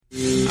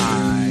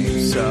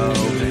so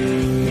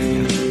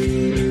vain.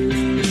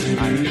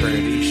 I'm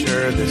pretty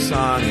sure this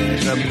song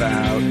is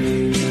about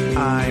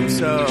I'm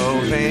so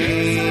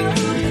vain.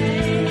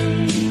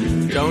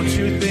 Don't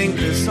you think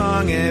this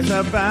song is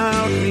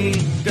about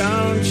me?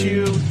 Don't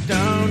you?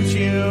 Don't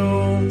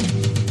you?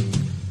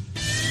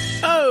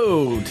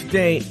 Oh,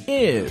 today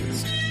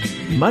is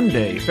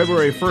Monday,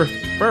 February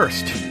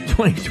 1st,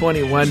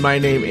 2021. My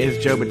name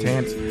is Joe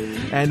Betance,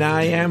 and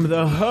I am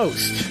the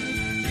host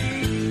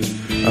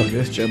of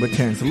this Joe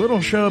Betance, a little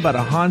show about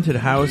a haunted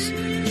house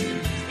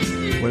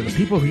where the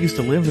people who used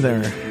to live there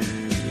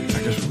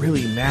are just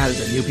really mad at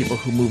the new people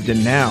who moved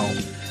in now,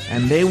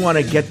 and they want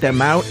to get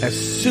them out as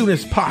soon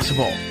as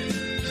possible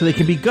so they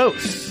can be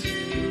ghosts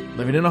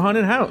living in a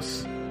haunted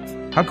house.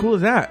 How cool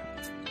is that?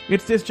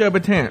 It's this Joe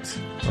Betance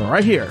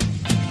right here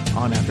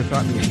on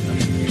Afterthought Media.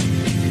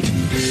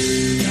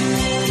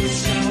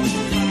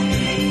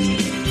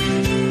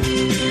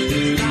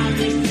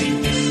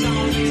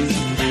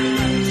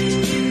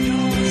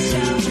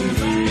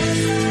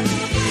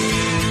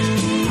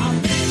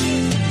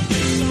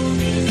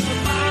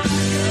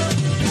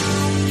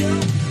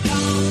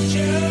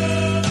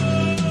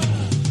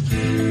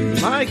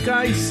 Like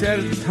I said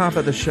at the top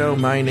of the show,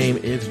 my name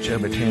is Joe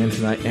Betance,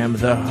 and I am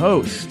the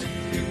host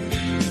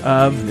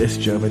of this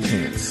Joe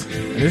Betance.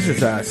 And this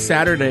is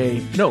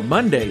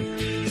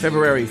Monday,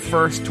 February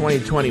 1st,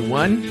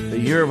 2021, the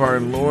year of our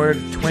Lord,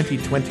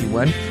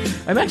 2021.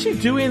 I'm actually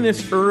doing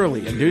this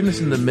early. I'm doing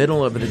this in the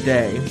middle of the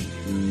day,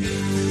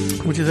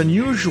 which is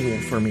unusual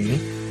for me.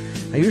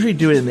 I usually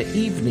do it in the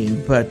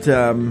evening, but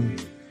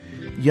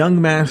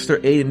young master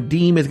Aiden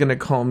Deem is going to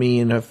call me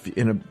in a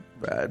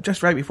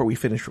just right before we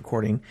finish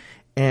recording.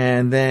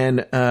 And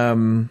then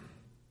I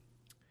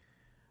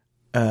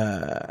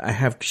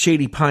have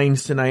Shady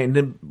Pines tonight, and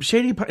then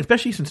Shady Pines,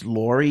 especially since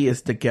Lori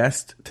is the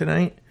guest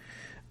tonight,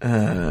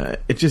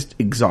 it just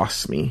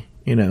exhausts me,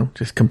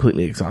 just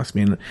completely exhausts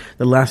me. And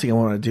the last thing I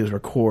want to do is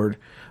record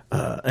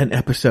an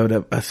episode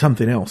of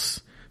something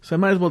else. So I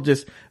might as well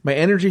my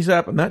energy's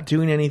up. I'm not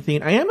doing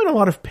anything. I am in a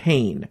lot of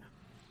pain.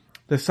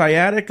 The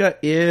sciatica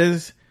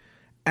is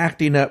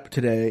acting up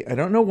today. I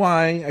don't know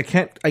why. I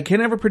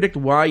can't ever predict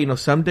why.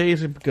 Some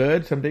days are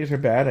good, some days are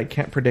bad. I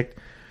can't predict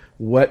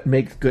what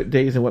makes good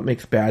days and what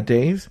makes bad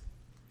days.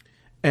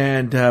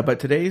 And but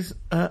today's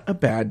a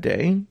bad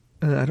day.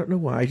 I don't know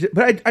why.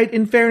 But I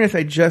in fairness,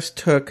 I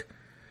didn't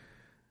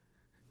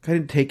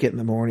take it in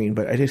the morning,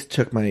 but I just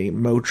took my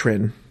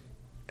Motrin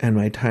and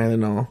my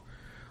Tylenol.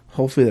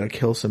 Hopefully that'll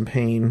kill some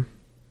pain.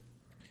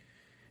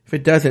 If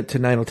it doesn't,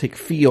 tonight I'll take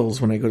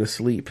Feels when I go to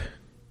sleep.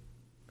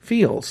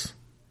 Feels.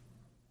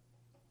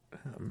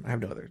 I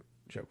have no other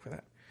joke for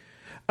that.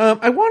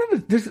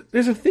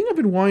 There's a thing I've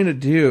been wanting to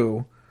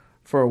do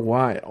for a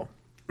while.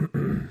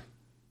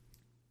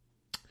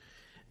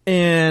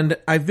 And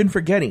I've been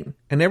forgetting.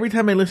 And every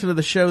time I listen to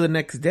the show the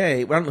next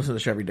day, well, I don't listen to the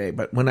show every day,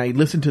 but when I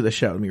listen to the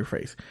show, let me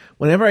rephrase.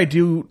 Whenever I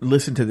do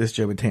listen to this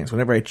Joe Betance,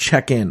 whenever I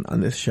check in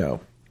on this show,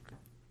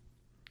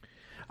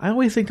 I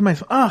always think to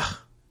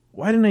myself,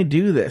 why didn't I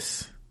do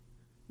this?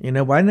 Why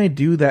didn't I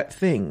do that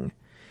thing?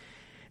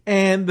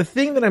 And the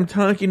thing that I'm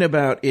talking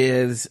about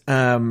is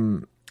I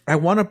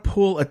want to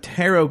pull a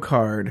tarot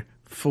card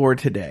for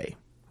today.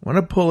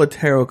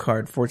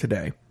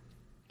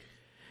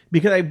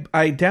 Because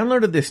I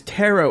downloaded this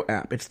tarot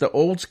app. It's the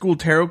old school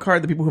tarot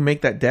card. The people who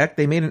make that deck,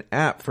 they made an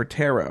app for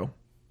tarot.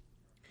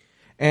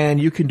 And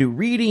you can do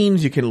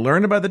readings. You can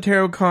learn about the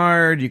tarot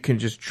card. You can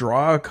just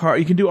draw a card.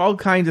 You can do all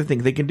kinds of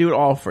things. They can do it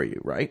all for you,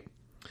 right?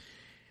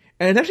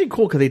 And it's actually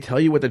cool because they tell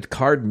you what the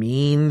card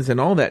means and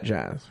all that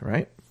jazz,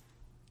 right?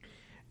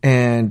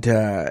 And,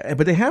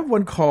 but they have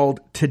one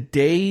called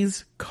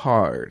Today's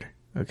Card.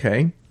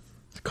 Okay.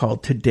 It's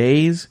called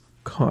Today's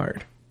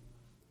Card.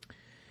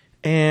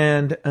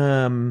 And,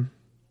 well,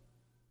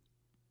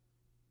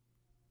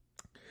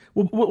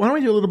 why don't we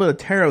do a little bit of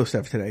tarot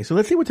stuff today? So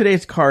let's see what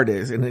today's card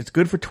is, and it's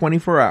good for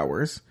 24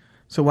 hours.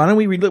 So why don't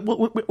we read,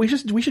 we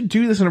should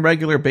do this on a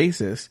regular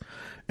basis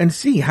and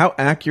see how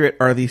accurate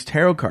are these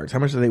tarot cards? How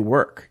much do they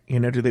work?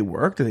 Do they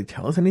work? Do they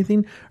tell us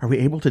anything? Are we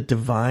able to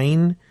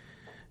divine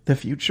the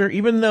future?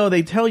 Even though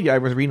they tell you, I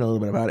was reading a little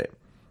bit about it,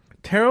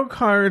 tarot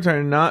cards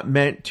are not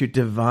meant to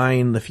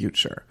divine the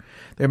future.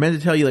 They're meant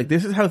to tell you,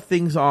 this is how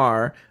things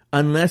are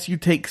unless you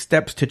take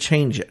steps to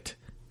change it.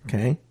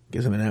 Okay?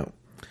 Gives them an out.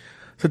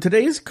 So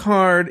today's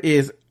card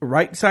is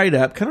right side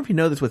up. Kind of, if you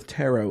know this with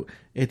tarot,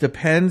 it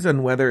depends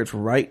on whether it's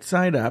right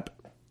side up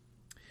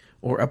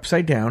or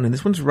upside down. And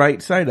this one's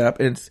right side up,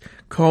 and it's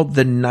called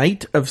the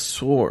Knight of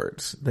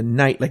Swords. The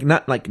Knight,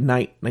 not like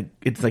knight,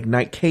 it's like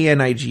Knight,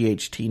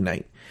 Knight.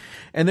 Knight.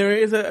 And there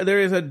is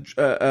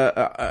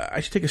a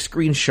I should take a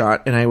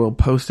screenshot and I will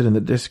post it in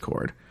the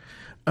Discord.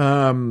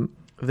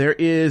 There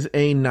is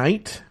a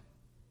knight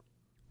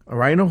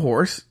riding a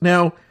horse.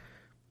 Now,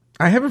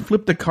 I haven't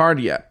flipped the card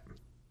yet,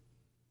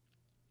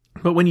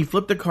 but when you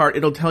flip the card,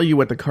 it'll tell you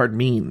what the card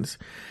means.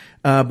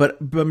 But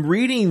I'm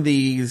reading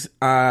these,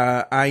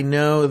 I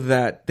know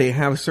that they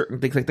have certain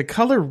things, like the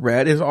color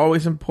red is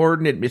always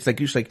important. It's like,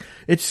 usually like,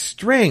 it's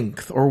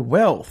strength or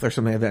wealth or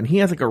something like that. And he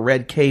has like a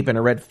red cape and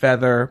a red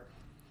feather,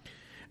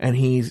 and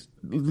he's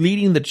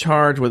leading the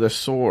charge with a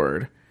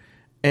sword.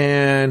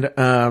 And,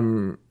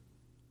 okay,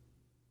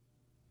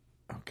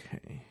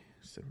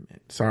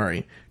 submit.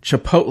 Sorry.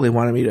 Chipotle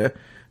wanted me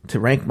to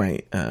rank my,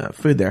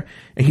 food there.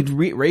 And he's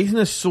raising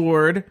a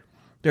sword.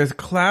 There's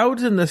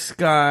clouds in the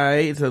sky.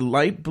 It's a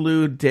light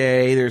blue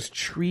day. There's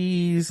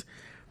trees.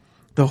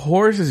 The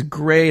horse is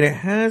gray. And it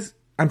has,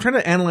 I'm trying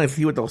to analyze,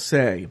 see what they'll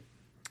say.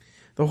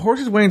 The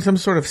horse is wearing some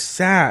sort of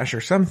sash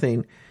or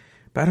something,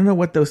 but I don't know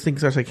what those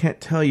things are, so I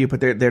can't tell you. But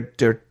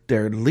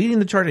they're leading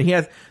the charge.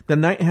 And the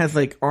knight has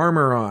like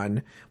armor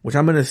on, which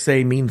I'm going to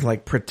say means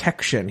like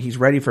protection. He's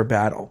ready for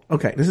battle.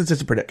 Okay, this is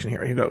just a prediction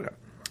here. Here we go.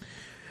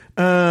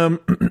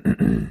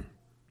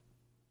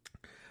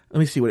 Let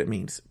me see what it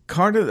means.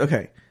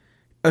 Okay.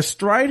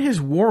 Astride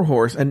his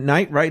warhorse, a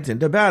knight rides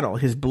into battle.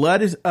 His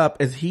blood is up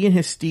as he and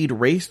his steed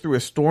race through a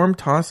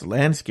storm-tossed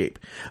landscape.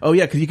 Oh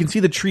yeah, because you can see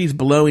the trees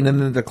blowing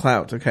into the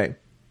clouds. Okay.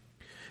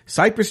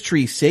 Cypress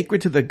trees,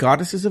 sacred to the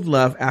goddesses of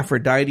love,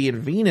 Aphrodite and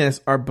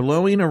Venus, are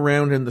blowing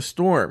around in the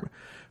storm.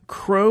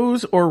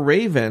 Crows or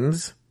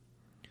ravens,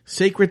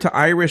 sacred to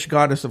Irish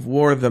goddess of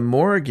war, the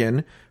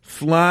Morrigan,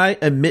 fly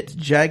amidst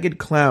jagged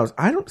clouds.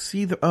 I don't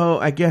see them. Oh,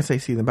 I guess I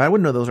see them, but I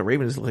wouldn't know those are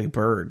ravens. They look like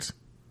birds.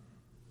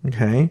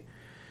 Okay.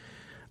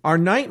 Our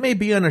knight may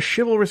be on a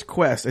chivalrous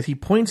quest as he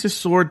points his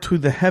sword to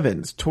the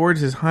heavens, towards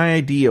his high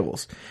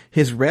ideals.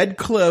 His red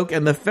cloak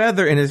and the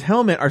feather in his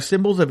helmet are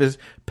symbols of his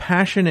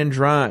passion and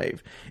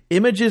drive.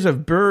 Images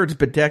of birds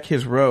bedeck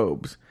his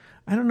robes.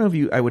 I don't know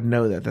if I would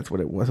know that. That's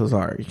what those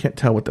are. You can't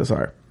tell what those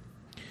are.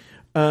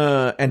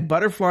 And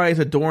butterflies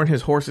adorn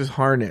his horse's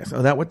harness.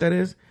 Oh, that what that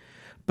is?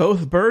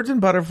 Both birds and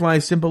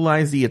butterflies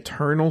symbolize the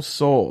eternal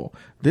soul.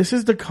 This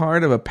is the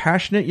card of a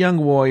passionate young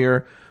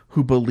warrior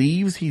who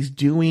believes he's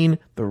doing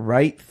the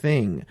right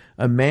thing.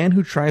 A man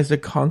who tries to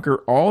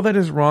conquer all that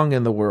is wrong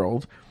in the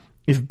world.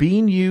 If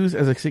being used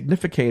as a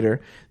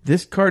significator,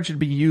 this card should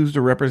be used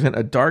to represent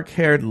a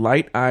dark-haired,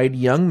 light-eyed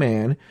young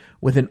man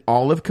with an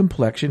olive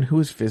complexion who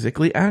is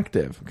physically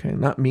active. Okay,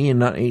 not me and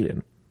not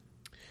Aiden.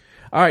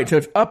 All right, so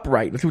it's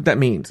upright. Let's see what that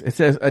means. It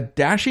says, a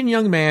dashing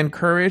young man,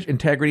 courage,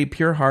 integrity,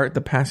 pure heart, the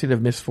passing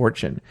of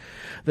misfortune.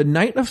 The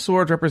Knight of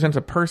Swords represents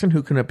a person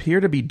who can appear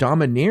to be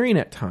domineering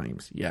at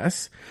times,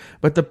 yes,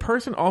 but the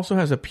person also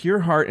has a pure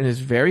heart and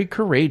is very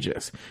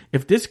courageous.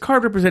 If this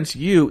card represents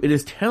you, it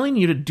is telling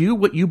you to do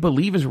what you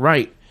believe is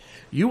right.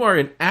 You are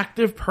an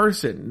active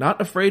person, not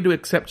afraid to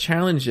accept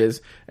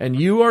challenges, and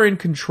you are in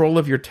control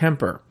of your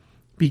temper.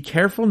 Be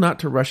careful not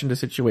to rush into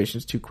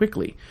situations too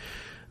quickly.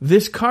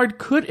 This card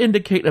could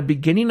indicate a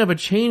beginning of a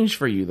change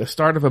for you, the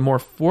start of a more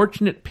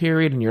fortunate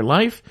period in your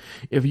life.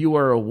 If you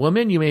are a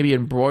woman, you may be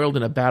embroiled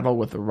in a battle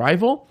with a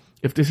rival.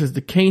 If this is the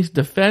case,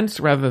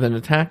 defense rather than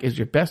attack is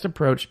your best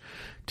approach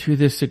to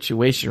this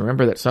situation.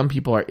 Remember that some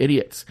people are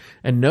idiots,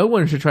 and no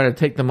one should try to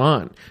take them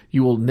on.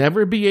 You will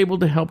never be able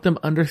to help them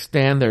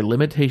understand their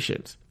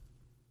limitations.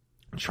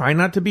 Try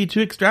not to be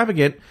too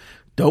extravagant.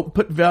 Don't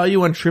put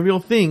value on trivial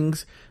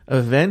things.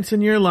 Events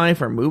in your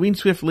life are moving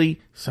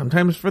swiftly,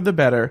 sometimes for the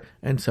better,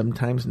 and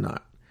sometimes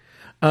not.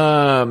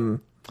 So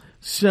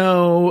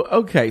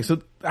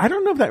I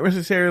don't know if that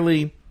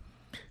necessarily,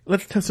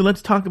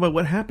 let's talk about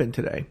what happened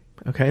today.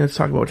 Okay, let's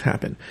talk about what's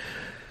happened.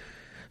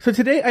 So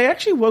today, I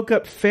actually woke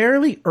up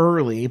fairly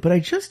early, but I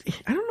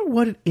don't know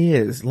what it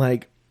is.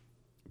 Like,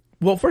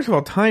 well, first of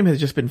all, time has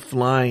just been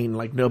flying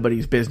like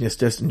nobody's business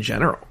just in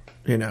general,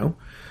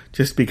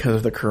 just because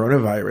of the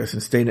coronavirus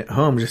and staying at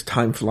home, just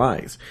time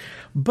flies.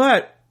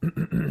 But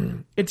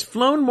it's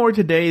flown more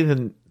today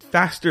than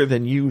faster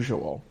than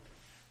usual.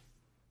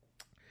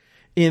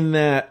 In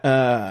that,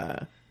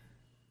 I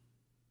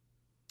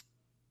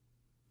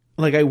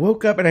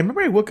woke up, and I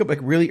remember I woke up like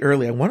really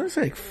early. I want to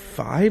say like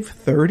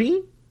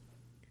 5:30,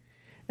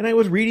 and I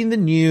was reading the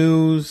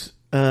news.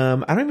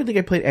 I don't even think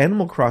I played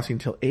Animal Crossing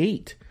until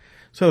 8.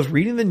 So I was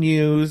reading the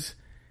news,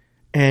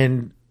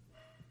 and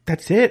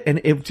that's it. And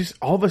it just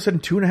all of a sudden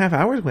 2.5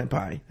 hours went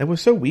by. That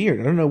was so weird.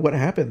 I don't know what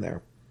happened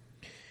there.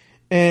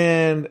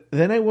 And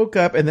then I woke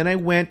up, and then I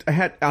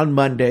had on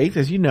Mondays,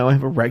 as you know, I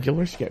have a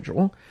regular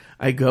schedule.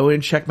 I go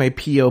and check my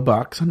P.O.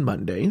 box on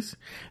Mondays,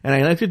 and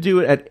I like to do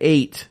it at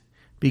 8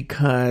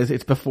 because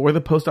it's before the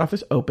post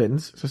office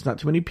opens, so it's not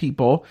too many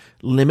people,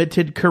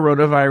 limited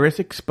coronavirus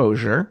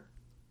exposure.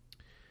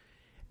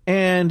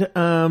 And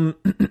I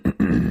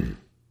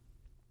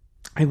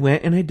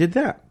went and I did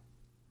that.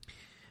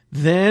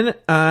 Then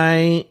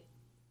I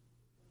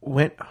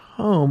went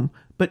home.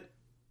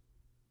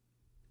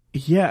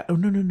 Yeah. Oh,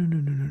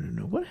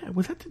 no. What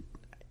was that?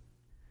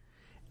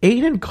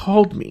 Aiden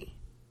called me.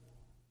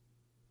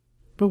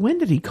 But when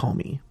did he call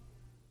me?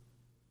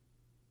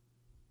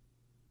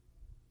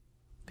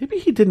 Maybe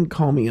he didn't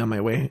call me on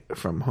my way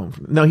from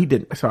home. No, he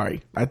didn't.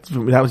 Sorry. That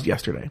was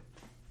yesterday.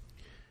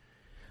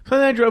 So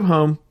then I drove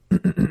home.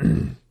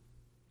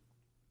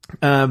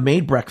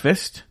 Made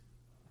breakfast.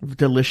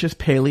 Delicious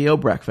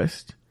paleo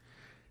breakfast.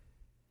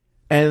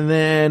 And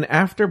then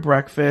after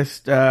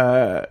breakfast,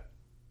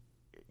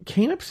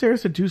 came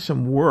upstairs to do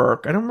some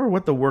work. I don't remember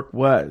what the work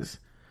was.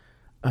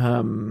 I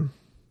don't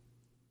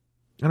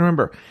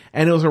remember.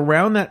 And it was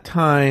around that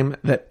time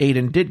that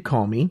Aiden did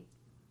call me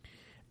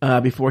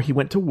before he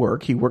went to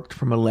work. He worked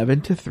from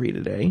 11 to 3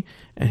 today.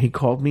 And he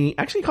called me,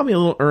 actually he called me a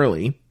little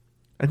early.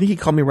 I think he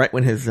called me right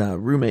when his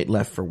roommate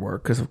left for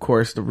work. Because, of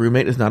course, the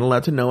roommate is not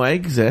allowed to know I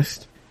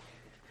exist.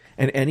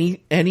 And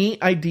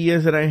any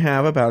ideas that I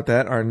have about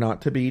that are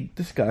not to be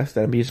discussed.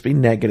 That would just be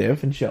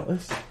negative and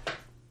jealous.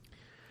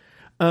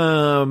 He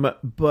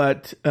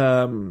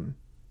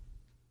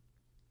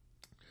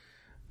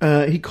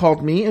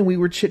called me and we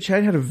were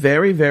chit-chatting, had a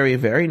very, very,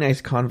 very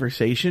nice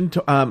conversation.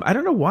 I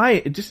don't know why,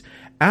 it just,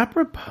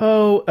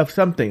 apropos of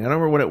something, I don't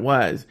remember what it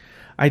was.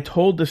 I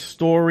told the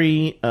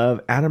story of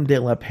Adam de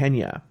la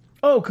Pena.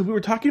 Oh, because we were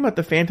talking about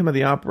the Phantom of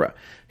the Opera.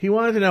 He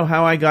wanted to know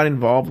how I got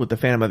involved with the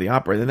Phantom of the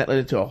Opera. Then that led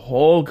into a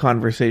whole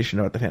conversation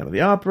about the Phantom of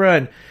the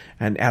Opera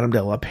and Adam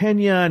de la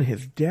Pena and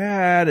his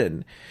dad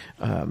and,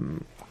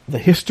 the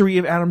history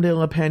of Adam de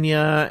la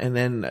Pena, and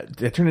then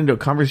it turned into a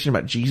conversation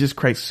about Jesus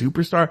Christ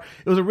Superstar.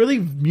 It was a really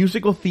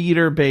musical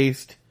theater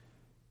based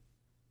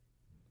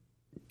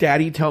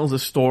Daddy Tells a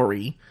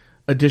Story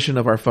edition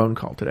of our phone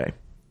call today.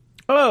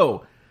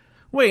 Oh,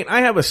 wait,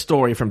 I have a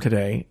story from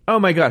today. Oh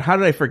my God, how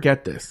did I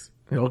forget this?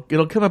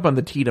 It'll come up on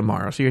the T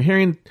tomorrow. So you're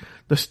hearing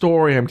the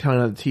story I'm telling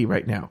on the T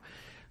right now.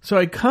 So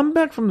I come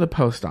back from the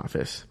post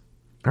office.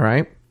 All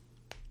right.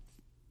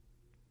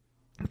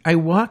 I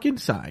walk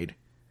inside.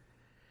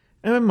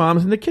 And my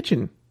mom's in the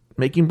kitchen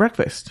making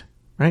breakfast,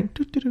 right?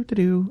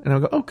 Do. And I'll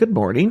go, oh, good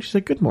morning. She's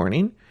like, good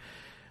morning.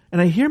 And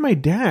I hear my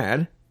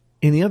dad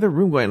in the other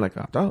room going like,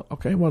 oh,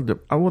 okay, well,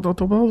 I will go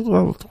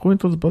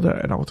into the brother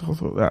and I'll talk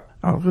to that.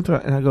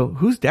 And I go,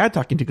 who's dad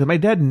talking to? Because my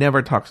dad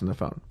never talks on the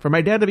phone. For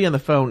my dad to be on the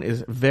phone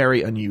is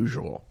very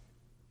unusual.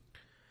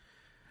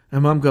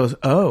 And mom goes,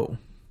 oh,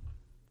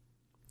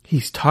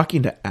 he's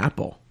talking to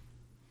Apple.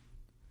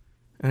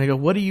 And I go,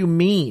 what do you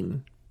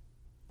mean?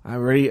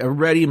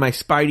 Already my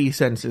spidey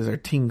senses are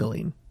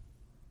tingling.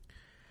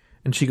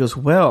 And she goes,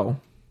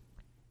 well,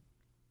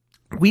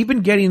 we've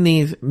been getting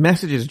these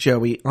messages,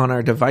 Joey, on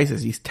our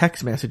devices, these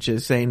text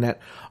messages saying that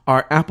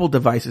our Apple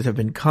devices have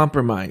been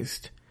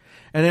compromised.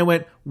 And I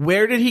went,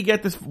 where did he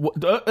get this?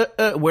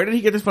 Where did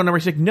he get this phone number?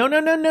 She's like,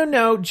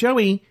 no,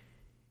 Joey.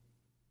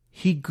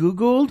 He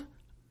Googled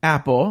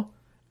Apple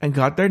and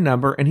got their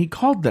number and he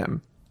called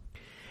them.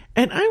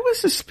 And I was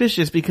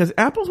suspicious because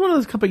Apple's one of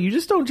those companies, you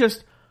just don't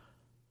just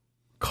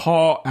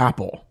call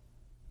Apple.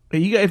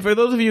 You guys, for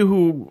those of you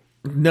who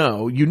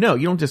know, you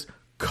don't just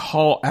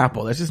call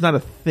Apple. That's just not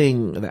a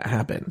thing that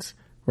happens,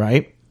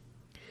 right?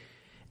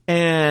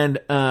 And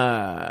so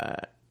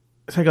I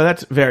go,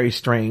 that's very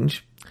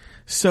strange.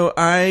 So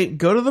I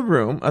go to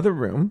the other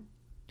room,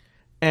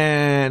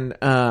 and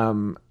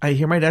I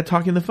hear my dad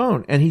talking on the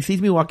phone, and he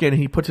sees me walk in,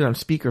 and he puts it on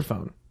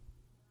speakerphone.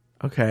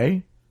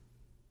 Okay?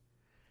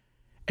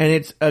 And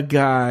it's a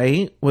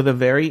guy with a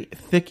very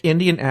thick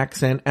Indian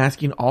accent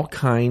asking all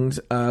kinds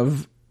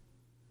of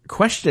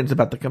questions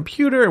about the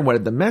computer and what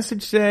did the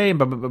message say and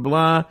blah, blah, blah,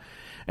 blah.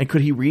 And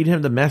could he read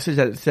him the message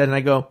that it said? And I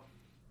go,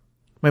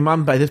 my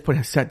mom by this point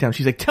has sat down.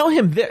 She's like, tell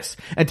him this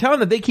and tell him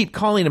that they keep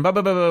calling him, blah,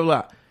 blah, blah, blah,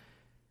 blah.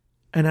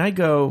 And I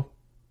go,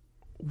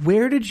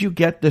 where did you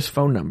get this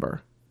phone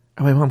number?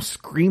 And my mom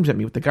screams at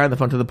me with the guy on the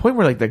phone to the point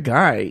where like the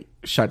guy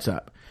shuts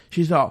up.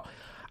 She's all,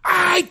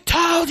 I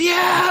told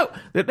you!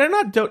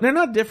 They're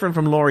not different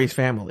from Lori's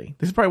family.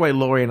 This is probably why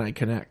Lori and I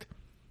connect.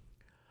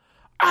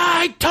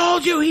 I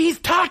told you he's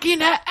talking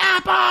to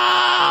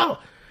Apple!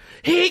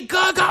 He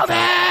Googled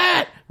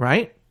it!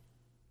 Right?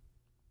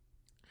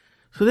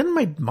 So then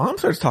my mom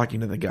starts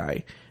talking to the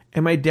guy,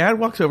 and my dad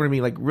walks over to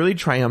me like really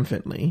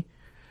triumphantly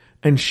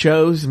and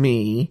shows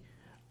me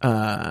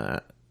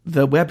the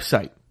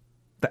website,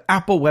 the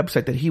Apple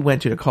website that he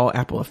went to call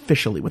Apple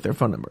officially with their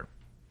phone number.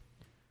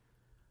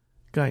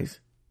 Guys,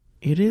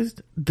 it is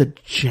the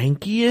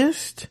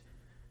jankiest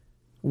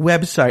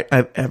website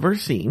I've ever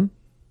seen.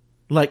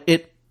 Like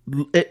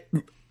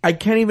I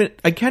can't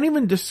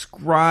even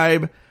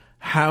describe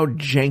how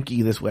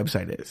janky this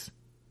website is.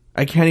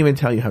 I can't even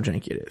tell you how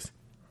janky it is.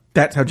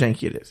 That's how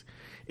janky it is.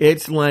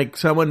 It's like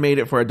someone made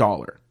it for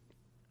 $1.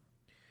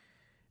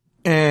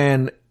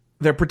 And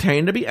they're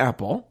pretending to be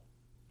Apple.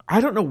 I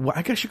don't know why.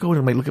 I guess I should go in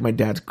and look at my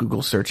dad's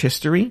Google search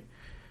history.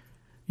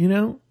 You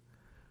know?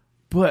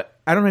 But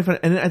I don't know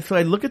if so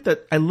I look at the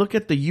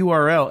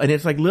URL and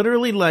it's like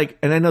literally like,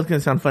 and I know it's going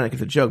to sound funny like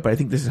it's a joke, but I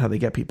think this is how they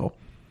get people.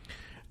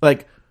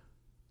 Like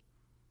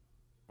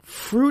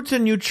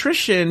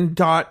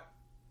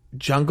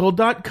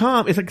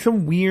fruitsandnutrition.jungle.com. It's like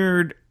some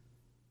weird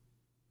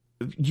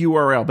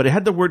URL, but it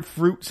had the word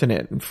fruits in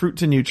it and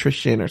fruits and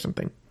nutrition or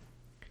something.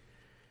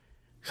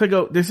 So I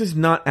go, this is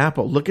not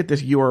Apple. Look at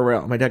this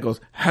URL. My dad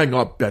goes, hang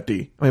up,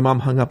 Betty. My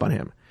mom hung up on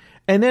him.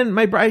 And then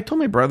I told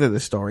my brother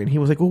this story, and he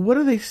was like, well, what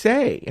do they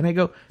say? And I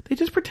go, they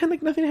just pretend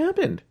like nothing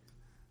happened.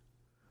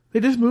 They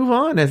just move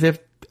on as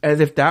if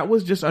that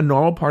was just a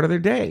normal part of their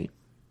day.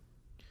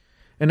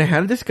 And I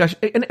had a discussion,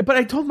 but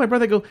I told my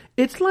brother, I go,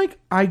 it's like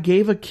I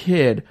gave a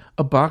kid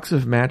a box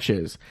of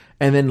matches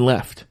and then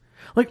left.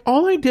 Like,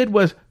 all I did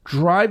was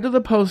drive to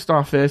the post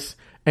office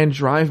and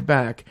drive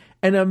back.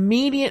 And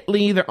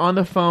immediately they're on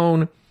the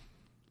phone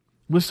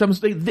with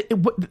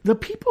the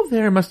people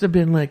there must have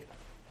been like,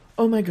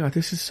 oh my God,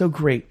 this is so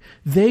great.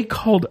 They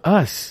called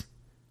us.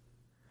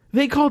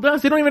 They're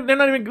not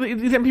even,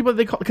 these people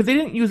they call, because they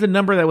didn't use the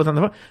number that was on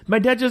the phone. My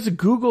dad just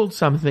Googled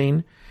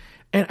something.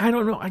 And I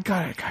don't know, I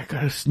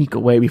gotta sneak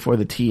away before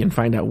the tea and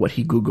find out what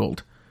he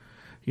Googled,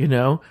 you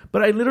know?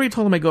 But I literally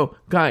told him, I go,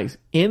 guys,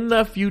 in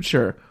the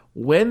future,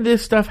 when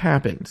this stuff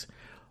happens,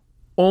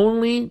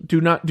 only do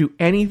not do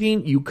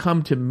anything. You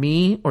come to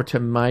me or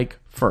to Mike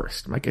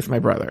first. Mike is my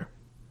brother.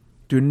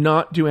 Do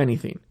not do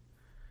anything.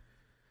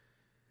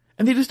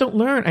 And they just don't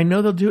learn. I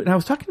know they'll do it. And I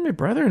was talking to my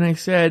brother and I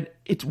said,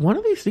 it's one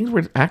of these things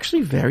where it's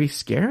actually very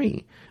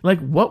scary. Like,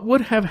 what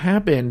would have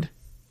happened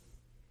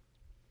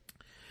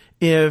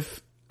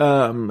if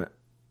my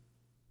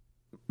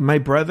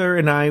brother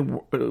and I,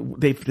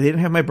 they didn't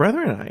have my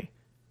brother and I,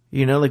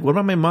 you know, like what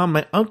about my mom,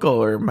 my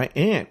uncle, or my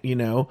aunt, you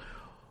know,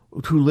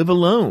 who live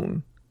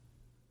alone?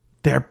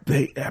 I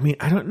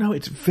don't know.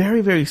 It's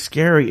very, very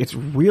scary. It's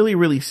really,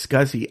 really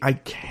scuzzy. I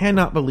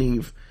cannot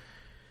believe.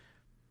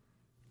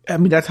 I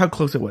mean, that's how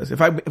close it was. If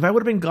I would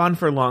have been gone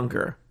for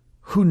longer,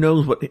 who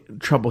knows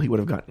what trouble he would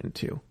have gotten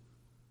into.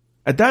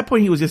 At that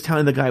point, he was just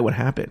telling the guy what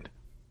happened.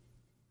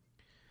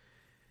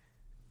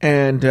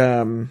 And,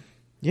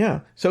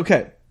 yeah. So,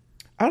 okay.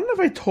 I don't know if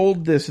I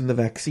told this in the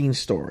vaccine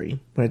story,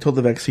 when I told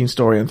the vaccine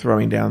story on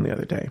Throwing Down the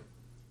other day.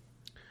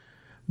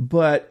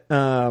 But,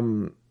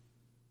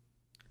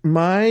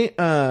 my,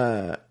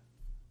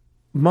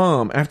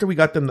 mom, after I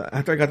got them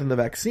the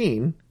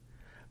vaccine,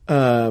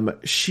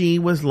 she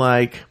was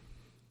like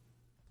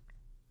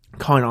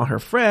calling all her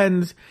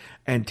friends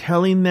and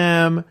telling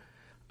them,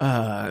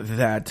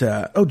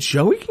 that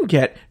Joey can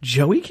get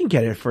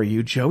it for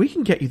you. Joey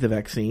can get you the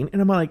vaccine.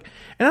 And I'm like,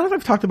 and I don't know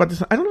if I've talked about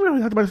this. I don't know if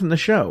I've talked about this in the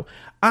show.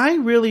 I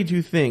really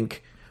do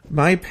think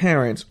my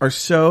parents are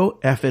so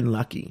effing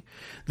lucky.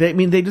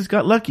 They just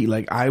got lucky.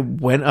 Like, I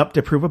went up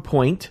to prove a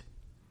point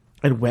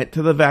and went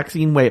to the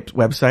vaccine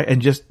website,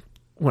 and just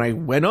when I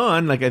went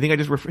on, like, I think I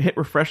just hit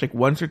refresh like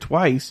once or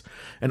twice,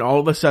 and all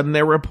of a sudden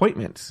there were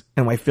appointments.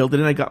 And when I filled it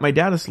in, I got my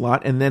dad a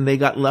slot, and then they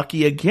got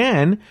lucky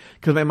again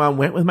because my mom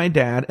went with my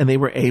dad, and they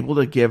were able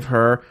to give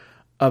her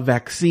a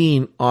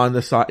vaccine on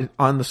the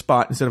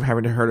spot instead of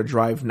having her to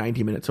drive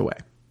 90 minutes away.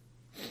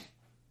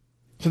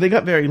 So they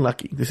got very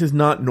lucky. This is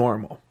not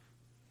normal.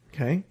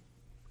 Okay?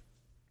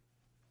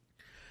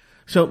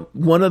 So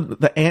one of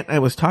the aunt I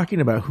was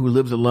talking about, who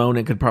lives alone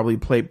and could probably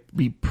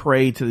be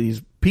prey to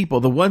these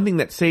people, the one thing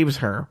that saves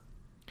her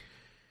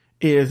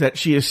is that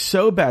she is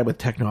so bad with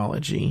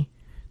technology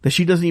that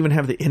she doesn't even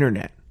have the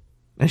internet.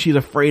 And she's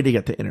afraid to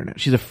get the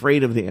internet. She's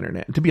afraid of the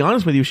internet. And to be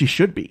honest with you, she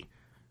should be.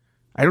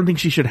 I don't think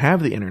she should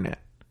have the internet.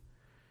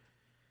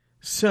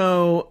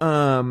 So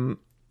my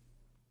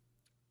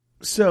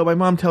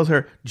mom tells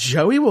her,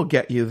 Joey will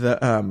get you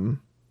the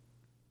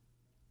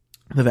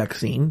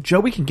vaccine.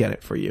 Joey can get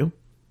it for you.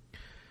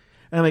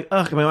 And I'm like,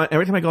 ugh. My mom,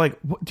 every time I go, like,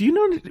 do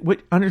you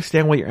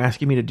understand what you're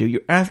asking me to do?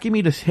 You're asking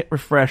me to hit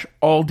refresh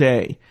all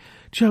day.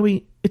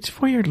 Joey, it's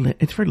for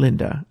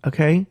Linda,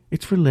 okay?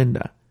 It's for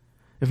Linda.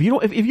 If you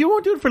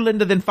won't do it for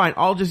Linda, then fine.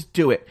 I'll just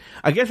do it.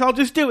 I guess I'll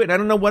just do it. I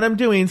don't know what I'm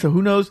doing, so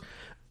who knows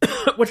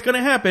what's going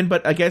to happen,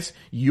 but I guess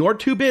you're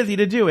too busy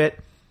to do it.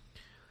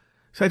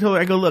 So I told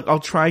her, I go, look, I'll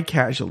try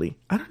casually.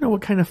 I don't know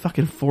what kind of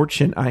fucking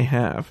fortune I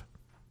have.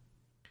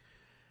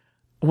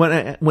 When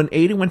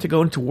Aiden went to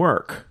go into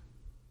work,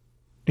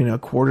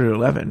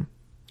 11:15,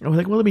 I was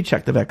like, well, let me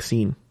check the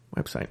vaccine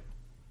website.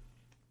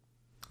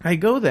 I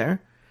go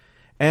there,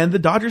 and the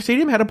Dodger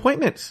Stadium had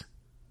appointments.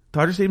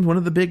 Dodger Stadium is one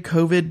of the big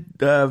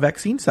COVID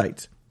vaccine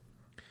sites.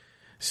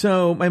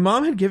 So my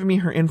mom had given me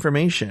her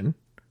information,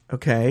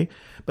 okay?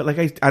 But like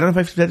I don't know if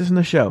I've said this in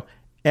the show.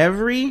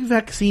 Every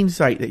vaccine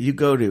site that you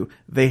go to,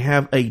 they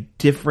have a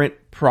different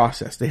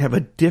process. They have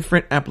a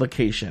different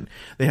application.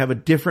 They have a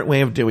different way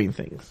of doing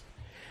things.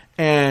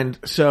 And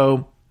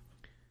so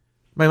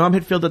my mom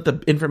had filled out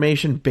the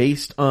information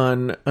based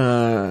on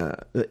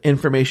the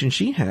information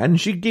she had, and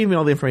she gave me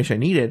all the information I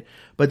needed.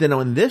 But then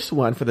on this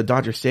one for the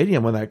Dodger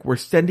Stadium, we're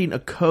sending a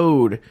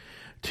code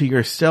to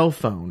your cell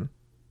phone,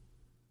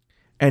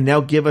 and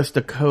now give us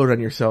the code on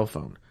your cell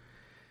phone.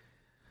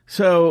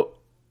 So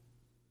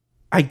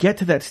I get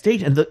to that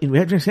stage, and we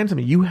have to understand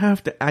something. You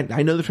have to.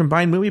 I know this from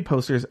buying movie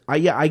posters.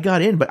 I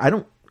got in, but I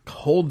don't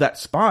hold that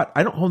spot.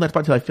 I don't hold that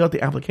spot until I fill out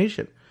the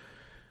application.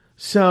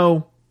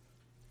 So,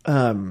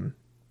 I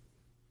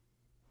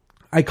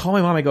call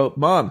my mom. I go,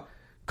 Mom,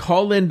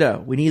 call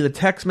Linda. We need a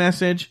text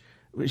message.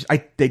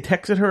 They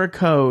texted her a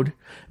code.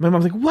 My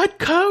mom's like, what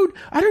code?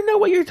 I don't know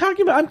what you're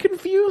talking about. I'm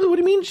confused. What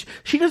do you mean?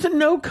 She doesn't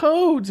know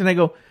codes. And I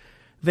go,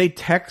 they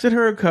texted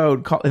her a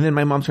code. And then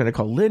my mom's trying to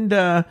call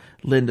Linda.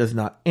 Linda's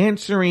not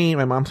answering.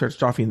 My mom starts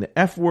dropping the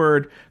F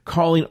word,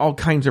 calling all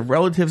kinds of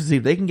relatives to see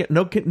if they can get,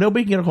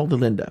 nobody can get a hold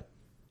of Linda.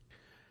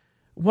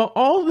 Well,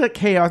 all the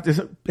chaos is,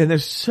 and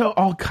there's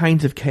all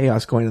kinds of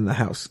chaos going in the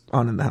house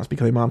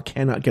because my mom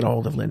cannot get a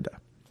hold of Linda.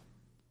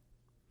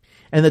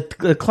 And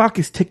the clock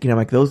is ticking. I'm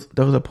like, those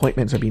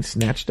appointments are being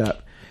snatched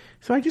up.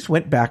 So I just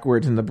went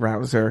backwards in the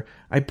browser.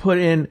 I put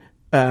in,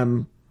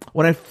 when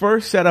I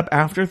first set up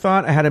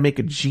Afterthought, I had to make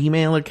a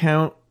Gmail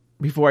account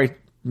before I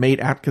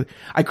made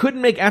I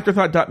couldn't make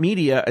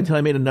afterthought.media until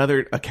I made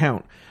another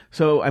account.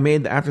 So I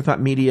made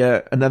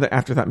the another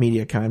Afterthought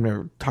Media account. I've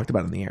never talked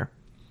about it in the air.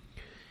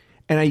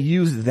 And I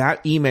used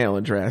that email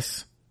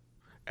address.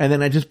 And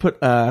then I just put,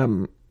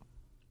 the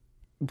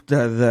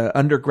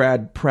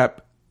undergrad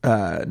prep,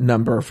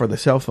 number for the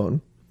cell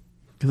phone.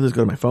 Because I'll just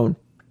go to my phone.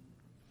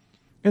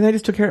 And I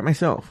just took care of it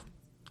myself.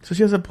 So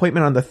she has an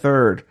appointment on the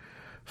 3rd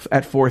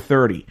at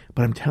 4:30.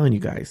 But I'm telling you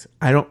guys,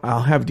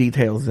 I'll have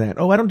details then.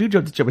 Oh, I don't do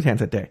Joe Betance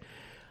that day.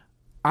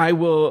 I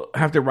will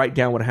have to write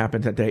down what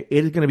happens that day.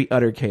 It is going to be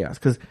utter chaos.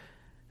 Because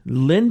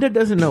Linda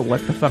doesn't know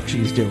what the fuck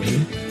she's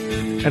doing.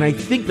 And I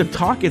think the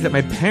talk is that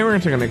my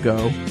parents are going to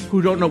go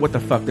who don't know what the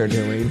fuck they're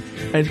doing.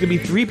 And it's going to be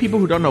 3 people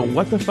who don't know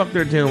what the fuck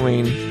they're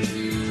doing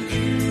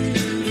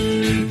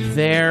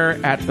there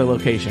at the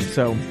location.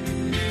 So,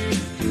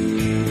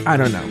 I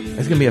don't know.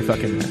 It's going to be a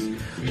fucking mess.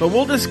 But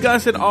we'll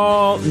discuss it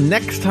all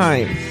next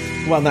time.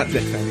 Well, not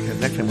next time,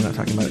 because next time we're not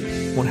talking about it.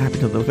 It won't happen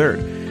till the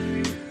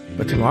 3rd.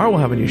 But tomorrow we'll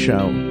have a new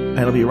show. And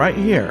it'll be right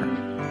here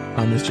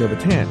on this Joe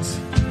Betance.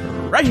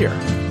 Right here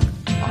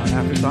on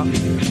Afterthought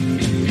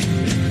Media.